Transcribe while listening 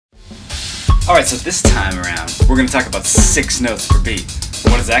Alright, so this time around, we're going to talk about 6 notes per beat.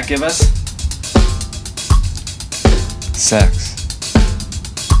 What does that give us? Sex.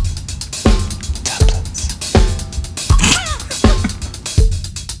 Tuplets.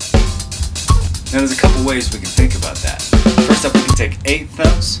 Now there's a couple ways we can think about that. First up, we can take 8th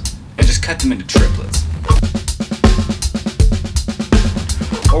notes and just cut them into triplets.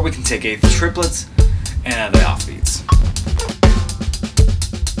 Or we can take 8th triplets and add the offbeats.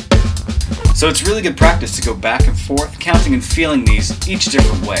 So it's really good practice to go back and forth, counting and feeling these each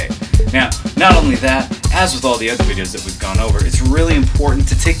different way. Now, not only that, as with all the other videos that we've gone over, it's really important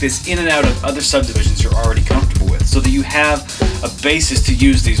to take this in and out of other subdivisions you're already comfortable with, so that you have a basis to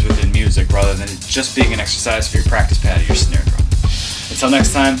use these within music, rather than it just being an exercise for your practice pad or your snare drum. Until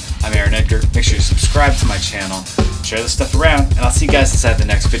next time, I'm Aaron Edgar. Make sure you subscribe to my channel, share this stuff around, and I'll see you guys inside the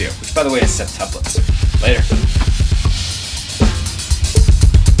next video, which by the way is SEXtuplets. Later.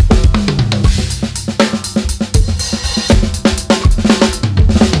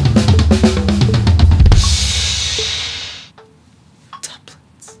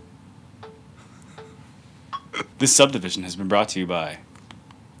 This subdivision has been brought to you by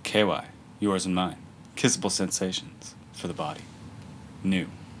KY, yours and mine. Kissable sensations for the body. New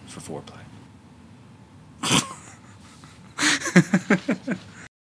for foreplay.